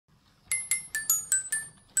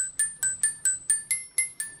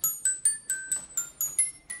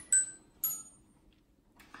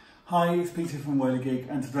Hi, it's Peter from Whirligig,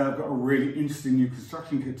 and today I've got a really interesting new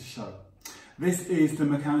construction kit to show. This is the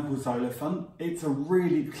Mechanical Xylofun. It's a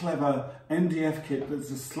really clever MDF kit that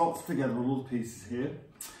just slots together all the pieces here.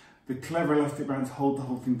 The clever elastic bands hold the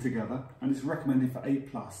whole thing together, and it's recommended for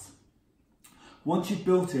 8+. Once you've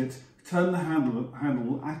built it, turn the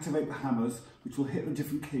handle, activate the hammers, which will hit the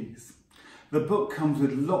different keys. The book comes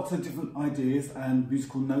with lots of different ideas and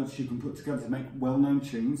musical notes you can put together to make well-known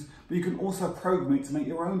tunes, but you can also program it to make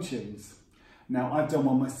your own tunes. Now, I've done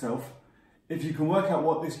one myself. If you can work out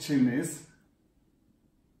what this tune is,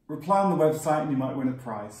 reply on the website and you might win a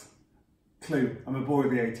prize. Clue, I'm a boy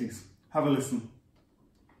of the 80s. Have a listen.